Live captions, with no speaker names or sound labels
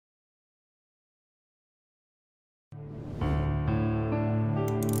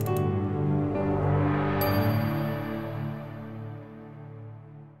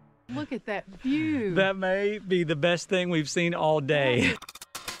Look at that view. That may be the best thing we've seen all day.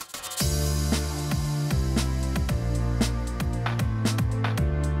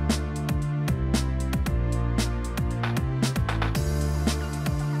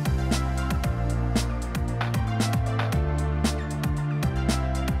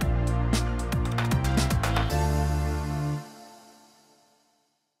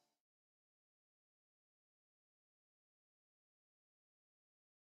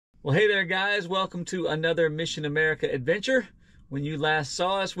 Well, hey there guys, welcome to another Mission America adventure. When you last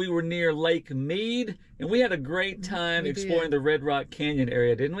saw us, we were near Lake Mead, and we had a great time exploring the Red Rock Canyon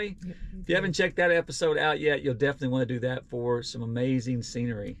area, didn't we? Yep, if you haven't checked that episode out yet, you'll definitely want to do that for some amazing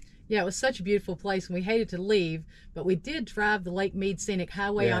scenery. Yeah, it was such a beautiful place, and we hated to leave, but we did drive the Lake Mead Scenic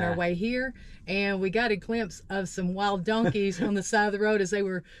Highway on our way here, and we got a glimpse of some wild donkeys on the side of the road as they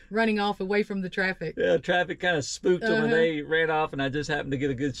were running off away from the traffic. Yeah, traffic kind of spooked them when they ran off, and I just happened to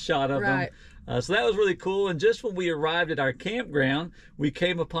get a good shot of them. So that was really cool. And just when we arrived at our campground, we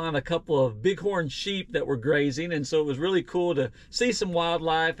came upon a couple of bighorn sheep that were grazing, and so it was really cool to see some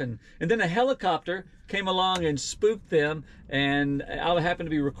wildlife. And then a helicopter came along and spooked them, and I happened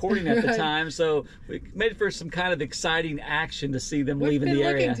to be recording at the time, so we made for some kind of exciting action to see them leaving the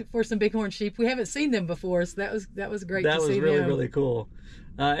area. We've been looking for some bighorn sheep. We haven't seen them before, so that was great to see them. That was really cool.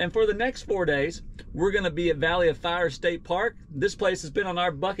 And for the next 4 days, we're going to be at Valley of Fire State Park. This place has been on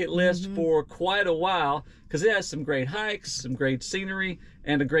our bucket list for quite a while because it has some great hikes, some great scenery,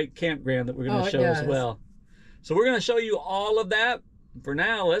 and a great campground that we're going to show as well. So we're going to show you all of that. For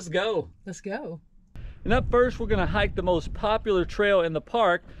now, let's go. Let's go. And up first, we're going to hike the most popular trail in the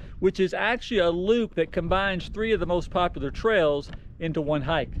park, which is actually a loop that combines 3 of the most popular trails into one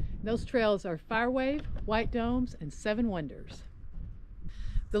hike. Those trails are Firewave, White Domes, and Seven Wonders.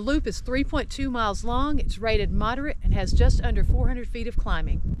 The loop is 3.2 miles long, it's rated moderate, and has just under 400 feet of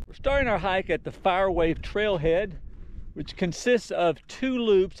climbing. We're starting our hike at the Firewave Trailhead, which consists of 2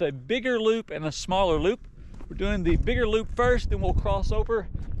 loops, a bigger loop and a smaller loop. We're doing the bigger loop first, then we'll cross over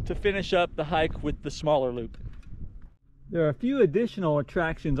to finish up the hike with the smaller loop. There are a few additional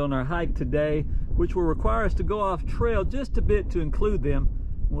attractions on our hike today, which will require us to go off trail just a bit to include them.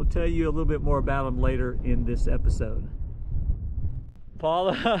 We'll tell you a little bit more about them later in this episode.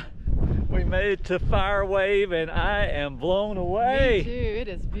 Paula, we made it to Firewave and I am blown away. Me too, it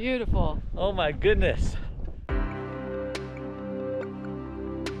is beautiful. Oh my goodness.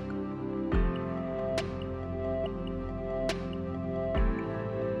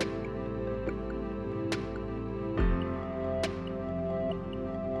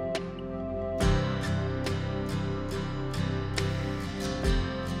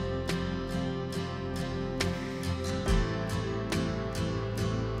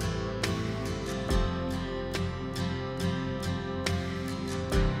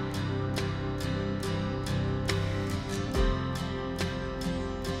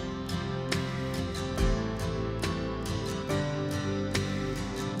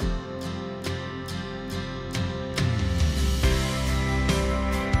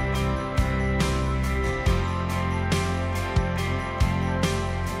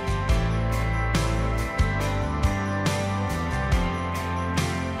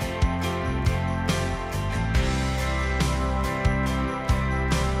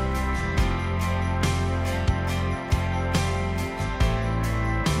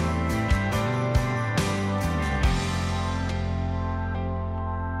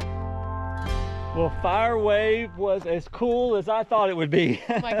 Well, Firewave was as cool as I thought it would be.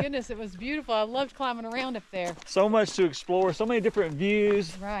 Oh my goodness, it was beautiful. I loved climbing around up there. So much to explore, so many different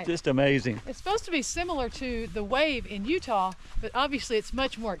views. Right. Just amazing. It's supposed to be similar to the Wave in Utah, but obviously it's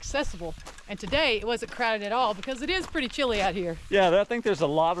much more accessible. And today it wasn't crowded at all because it is pretty chilly out here. Yeah, I think there's a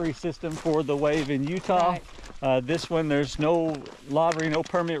lottery system for the Wave in Utah. Right. This one, there's no lottery, no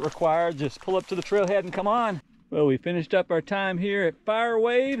permit required. Just pull up to the trailhead and come on. Well, we finished up our time here at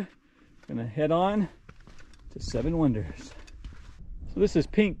Firewave. Gonna head on to Seven Wonders. So this is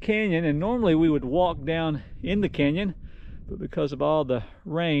Pink Canyon, and normally we would walk down in the canyon, but because of all the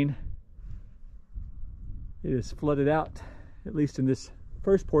rain, it is flooded out, at least in this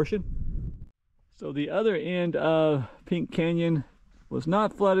first portion. So the other end of Pink Canyon was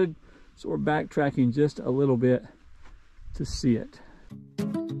not flooded, so we're backtracking just a little bit to see it.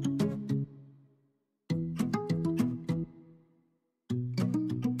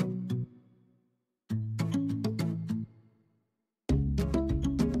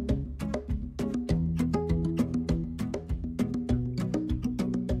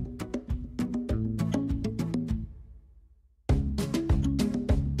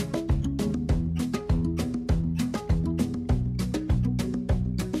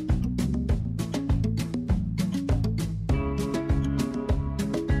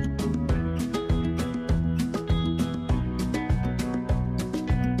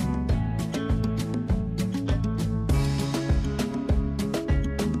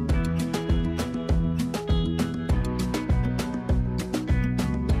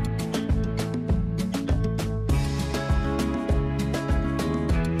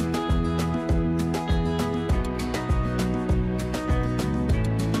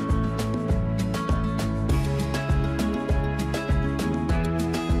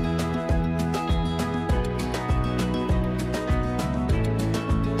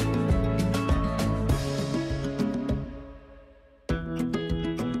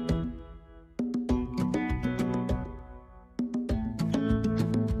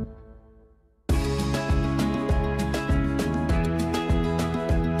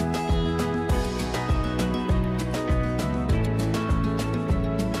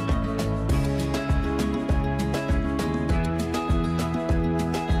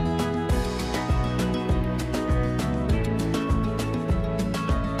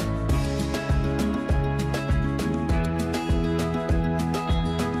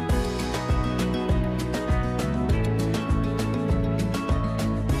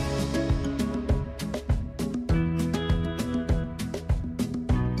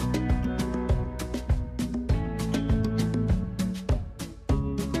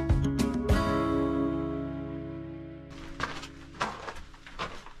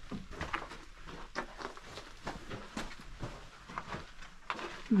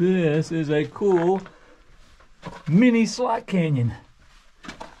 This is a cool mini slot canyon.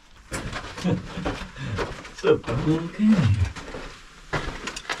 It's a fun little canyon.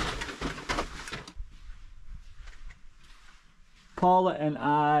 Paula and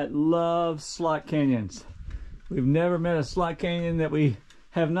I love slot canyons. We've never met a slot canyon that we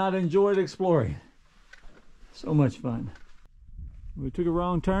have not enjoyed exploring. So much fun. We took a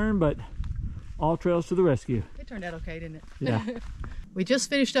wrong turn, but all trails to the rescue. It turned out okay, didn't it? Yeah. We just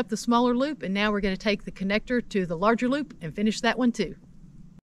finished up the smaller loop, and now we're going to take the connector to the larger loop and finish that one too.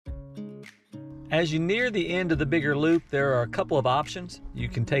 As you near the end of the bigger loop, there are a couple of options. You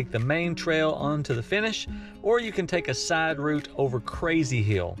can take the main trail onto the finish, or you can take a side route over Crazy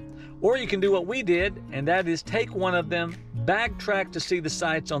Hill. Or you can do what we did, and that is take one of them, backtrack to see the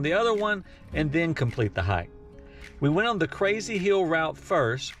sights on the other one, and then complete the hike. We went on the Crazy Hill route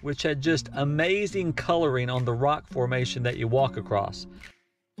first, which had just amazing coloring on the rock formation that you walk across.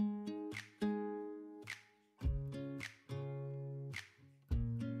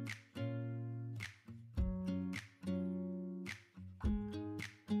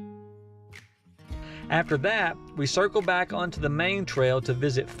 After that, we circle back onto the main trail to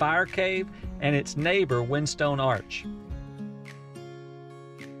visit Fire Cave and its neighbor, Thunderstorm Arch.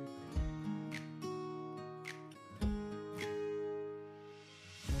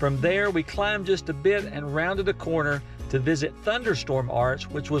 From there, we climbed just a bit and rounded a corner to visit Thunderstorm Arch,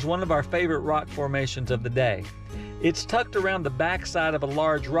 which was one of our favorite rock formations of the day. It's tucked around the backside of a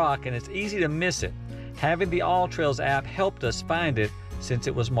large rock and it's easy to miss it. Having the All Trails app helped us find it since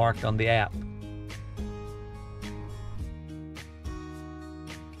it was marked on the app.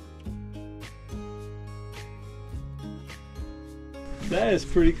 That is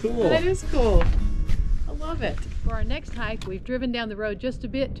pretty cool. That is cool. I love it. For our next hike, we've driven down the road just a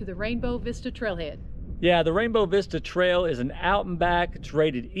bit to the Rainbow Vista trailhead. Yeah, the Rainbow Vista Trail is an out and back. It's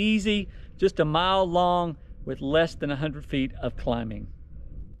rated easy, just a mile long with less than 100 feet of climbing.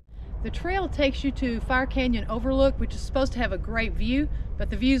 The trail takes you to Fire Canyon Overlook, which is supposed to have a great view, but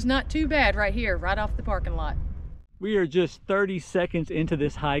the view's not too bad right here, right off the parking lot. We are just 30 seconds into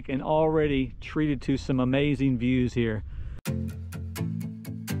this hike and already treated to some amazing views here.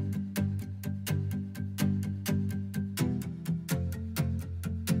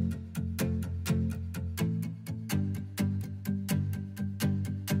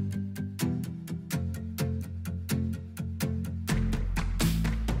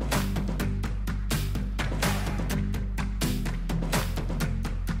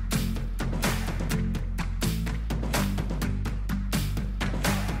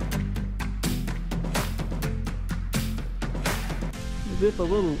 As if a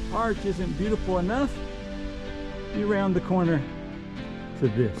little arch isn't beautiful enough, you round the corner to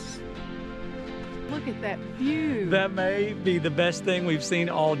this. Look at that view. That may be the best thing we've seen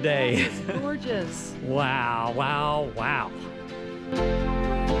all day. It's gorgeous. Wow, wow, wow.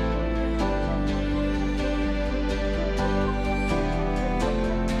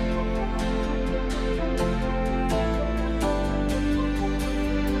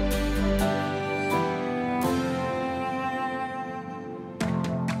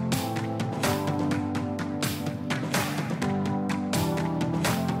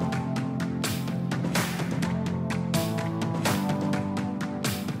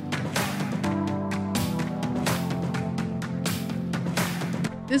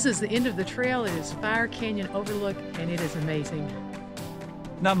 This is the end of the trail. It is Fire Canyon Overlook, and it is amazing.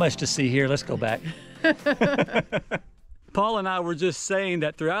 Not much to see here. Let's go back. Paul and I were just saying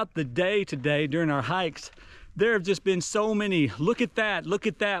that throughout the day today during our hikes, there have just been so many look at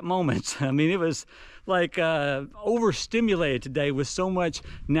that moments. I mean, it was like overstimulated today with so much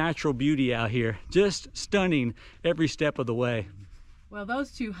natural beauty out here. Just stunning every step of the way. Well,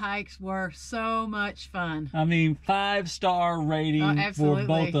 those two hikes were so much fun. I mean, 5-star rating for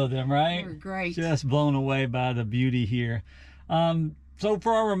both of them, right? They were great. Just blown away by the beauty here. So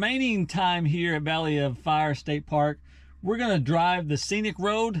for our remaining time here at Valley of Fire State Park, we're going to drive the scenic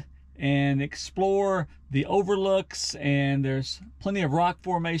road and explore the overlooks, and there's plenty of rock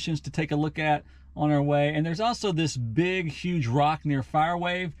formations to take a look at on our way. And there's also this big, huge rock near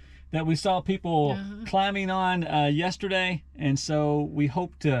Firewave that we saw people climbing on yesterday, and so we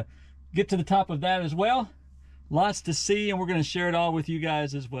hope to get to the top of that as well. Lots to see, and we're going to share it all with you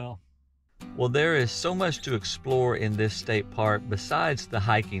guys as well. Well, there is so much to explore in this state park besides the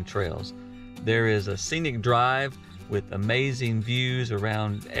hiking trails. There is a scenic drive with amazing views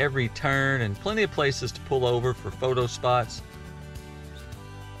around every turn and plenty of places to pull over for photo spots.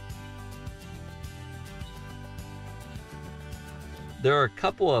 There are a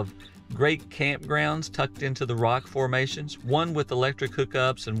couple of great campgrounds tucked into the rock formations, one with electric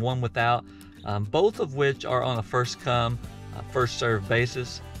hookups and one without, both of which are on a first-come, first-served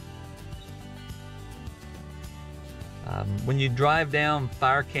basis. When you drive down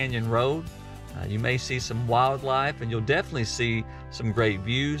Fire Canyon Road, you may see some wildlife, and you'll definitely see some great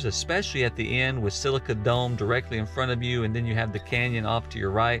views, especially at the end with Silica Dome directly in front of you, and then you have the canyon off to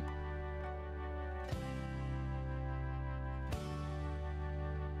your right.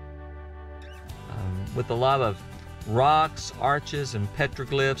 With a lot of rocks, arches, and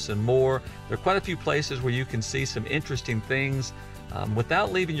petroglyphs and more. There are quite a few places where you can see some interesting things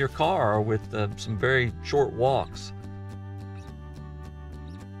without leaving your car, or with some very short walks.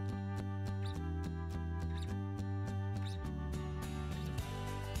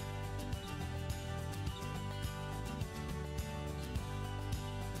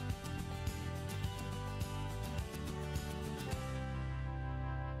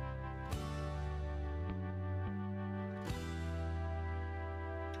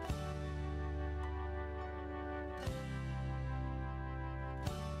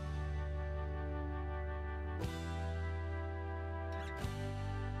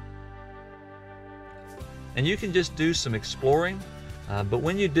 And you can just do some exploring, but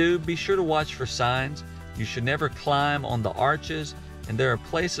when you do, be sure to watch for signs. You should never climb on the arches, and there are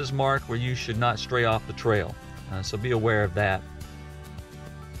places marked where you should not stray off the trail, so be aware of that.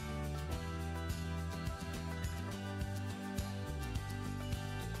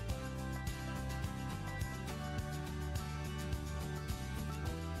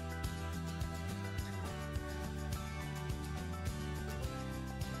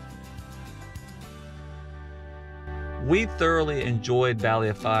 We thoroughly enjoyed Valley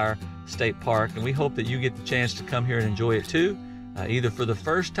of Fire State Park, and we hope that you get the chance to come here and enjoy it too, either for the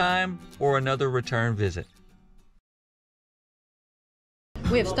first time or another return visit.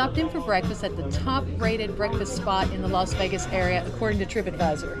 We have stopped in for breakfast at the top-rated breakfast spot in the Las Vegas area, according to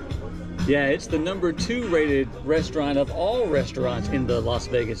TripAdvisor. Yeah, it's the #2 rated restaurant of all restaurants in the Las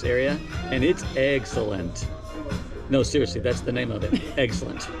Vegas area, and it's excellent. No, seriously, that's the name of it.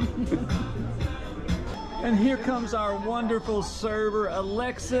 Excellent. And here comes our wonderful server,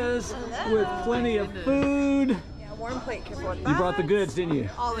 Alexis, with plenty of food. Yeah, warm plate, careful with that. You brought the goods, didn't you?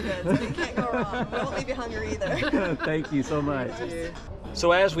 All the goods. You can't go wrong. We won't leave you hungry either. Thank you so much.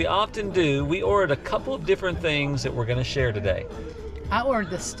 So as we often do, we ordered a couple of different things that we're going to share today. I ordered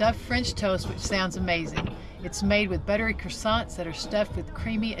the stuffed French toast, which sounds amazing. It's made with buttery croissants that are stuffed with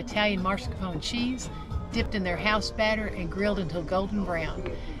creamy Italian mascarpone cheese, dipped in their house batter and grilled until golden brown.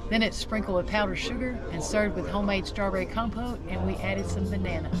 Then it's sprinkled with powdered sugar and served with homemade strawberry compote, and we added some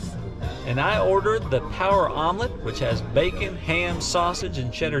bananas. And I ordered the Power Omelet, which has bacon, ham, sausage,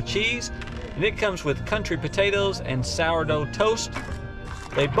 and cheddar cheese, and it comes with country potatoes and sourdough toast.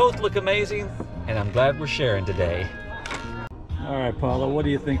 They both look amazing, and I'm glad we're sharing today. All right, Paula, what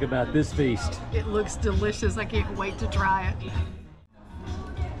do you think about this feast? It looks delicious. I can't wait to try it.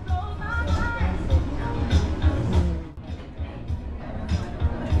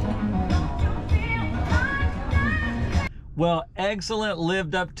 Well, excellent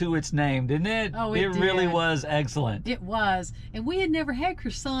lived up to its name, didn't it? Oh, it did. Really was excellent. It was. And we had never had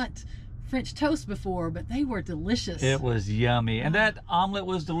croissant French toast before, but they were delicious. It was yummy. And that omelet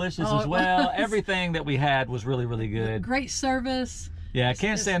was delicious as well. Everything that we had was really, really good. Great service. Yeah, I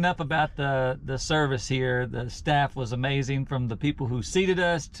can't say enough about the service here. The staff was amazing, from the people who seated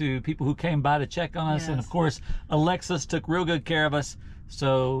us to people who came by to check on us. Yes. And of course, Alexis took real good care of us.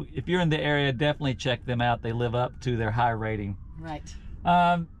 So if you're in the area, definitely check them out. They live up to their high rating. Right.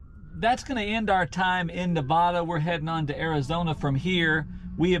 That's going to end our time in Nevada. We're heading on to Arizona from here.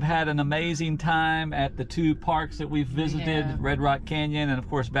 We have had an amazing time at the 2 parks that we've visited, Red Rock Canyon and of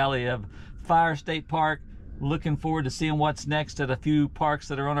course Valley of Fire State Park. Looking forward to seeing what's next at a few parks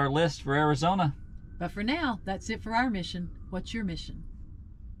that are on our list for Arizona. But for now, that's it for our mission. What's your mission?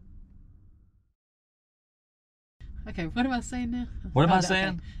 Okay, what am I saying now? What am I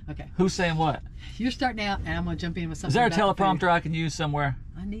saying? Okay. Who's saying what? You're starting out, and I'm going to jump in with something. Is there a about the teleprompter I can use somewhere?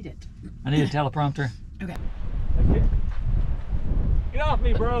 food. I need it. I need a teleprompter. Okay. Get off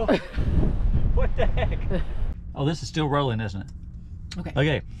me, bro. What the heck? Oh, this is still rolling, isn't it? Okay.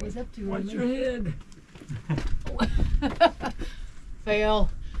 Okay. It's up to Watch your head. Fail.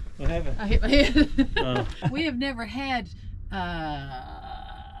 What happened? I hit my head. We have never had...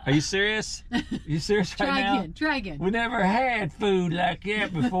 Are you serious? Are you serious right now? Try again. We never had food like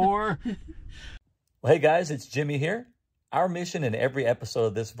that before. Well, hey guys, it's Jimmy here. Our mission in every episode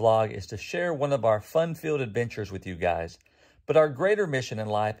of this vlog is to share one of our fun-filled adventures with you guys. But our greater mission in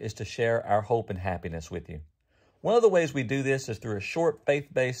life is to share our hope and happiness with you. One of the ways we do this is through a short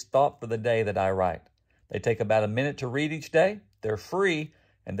faith-based thought for the day that I write. They take about a minute to read each day. They're free,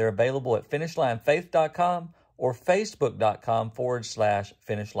 and they're available at finishlinefaith.com or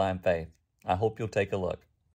facebook.com/finishlinefaith. I hope you'll take a look.